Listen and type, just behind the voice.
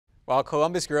While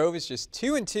Columbus Grove is just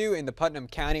 2-2 in the Putnam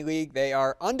County League, they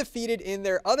are undefeated in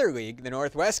their other league, the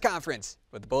Northwest Conference.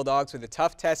 With the Bulldogs with a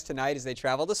tough test tonight as they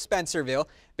travel to Spencerville.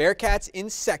 Bearcats in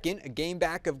second, a game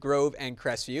back of Grove and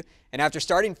Crestview. And after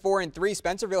starting 4-3,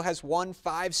 Spencerville has won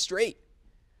 5 straight.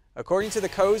 According to the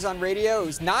Co's on radio, it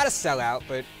was not a sellout,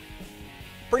 but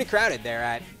pretty crowded there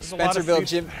at Spencerville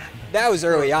Gym. That was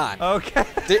early on. Okay.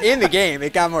 In the game,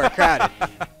 it got more crowded.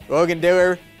 Logan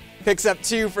Diller picks up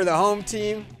 2 for the home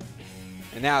team.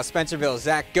 And now Spencerville,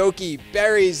 Zach Goki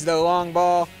buries the long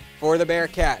ball for the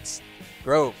Bearcats.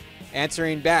 Grove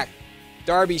answering back.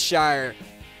 Derbyshire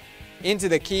into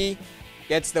the key,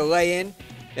 gets the lay-in.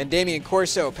 Then Damian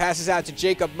Corso passes out to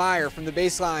Jacob Meyer from the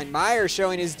baseline. Meyer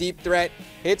showing his deep threat,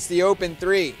 hits the open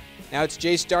 3. Now it's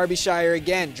Jace Derbyshire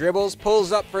again. Dribbles,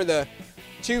 pulls up for the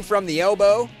 2 from the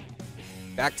elbow.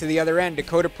 Back to the other end,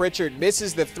 Dakota Pritchard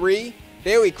misses the 3.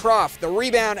 Bailey Croft, the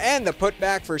rebound and the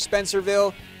putback for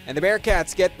Spencerville. And the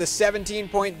Bearcats get the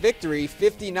 17-point victory,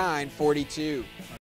 59-42.